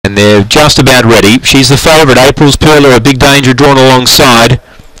and they're just about ready. She's the favourite. April's Pearler, a big danger drawn alongside,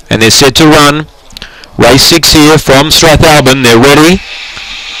 and they're set to run. Race 6 here from Strathalbyn. They're ready,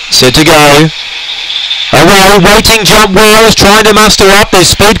 set to go. Away, waiting jump Wales, trying to muster up. Their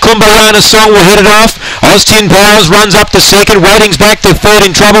speed, Kumbayana Song will hit it off. Austin Powers runs up to second. Waiting's back to third,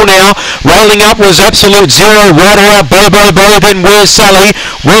 in trouble now. Rolling up was Absolute Zero. Right out, Bobo, then Where's Sally?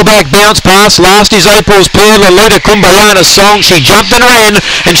 Well back, bounce pass. Last is April's Pearl. Leader Kumbayana Song. She jumped and ran,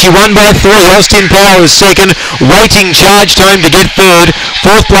 and she won by 3. Austin Powers second. Waiting charged home to get third.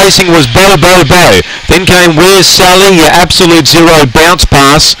 Fourth placing was Bobo. Then came Where's Sally? Absolute Zero bounce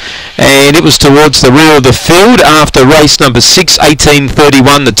pass, and it was towards the rear of the field after race number 6,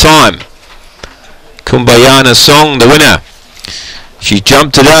 18:31 the time. Kumbayana Song, the winner. She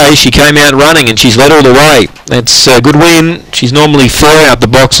jumped today, she came out running, and she's led all the way. That's a good win. She's normally fair out the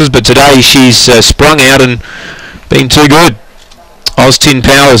boxes, but today she's sprung out and been too good. Austin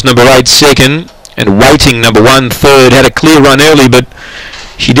Powers, number 8, second, and Waiting, number 1, third. Had a clear run early, but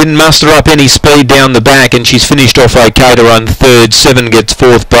she didn't muster up any speed down the back, and she's finished off okay to run third. 7 gets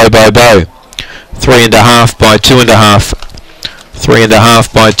fourth, Bobo. 3.5 by 2.5.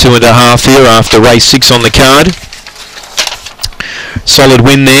 3.5 by 2.5 here after race 6 on the card. Solid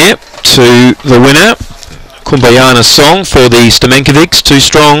win there to the winner, Kumbayana Song for the Stamenkovics. 2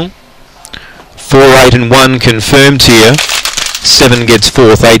 strong. 4, 8 and 1 confirmed here. 7 gets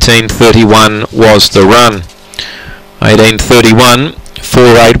fourth. 18:31 was the run. 18:31.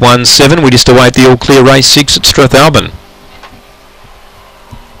 4, 8, 1, 7. We just await the all clear race 6 at Strathalbyn.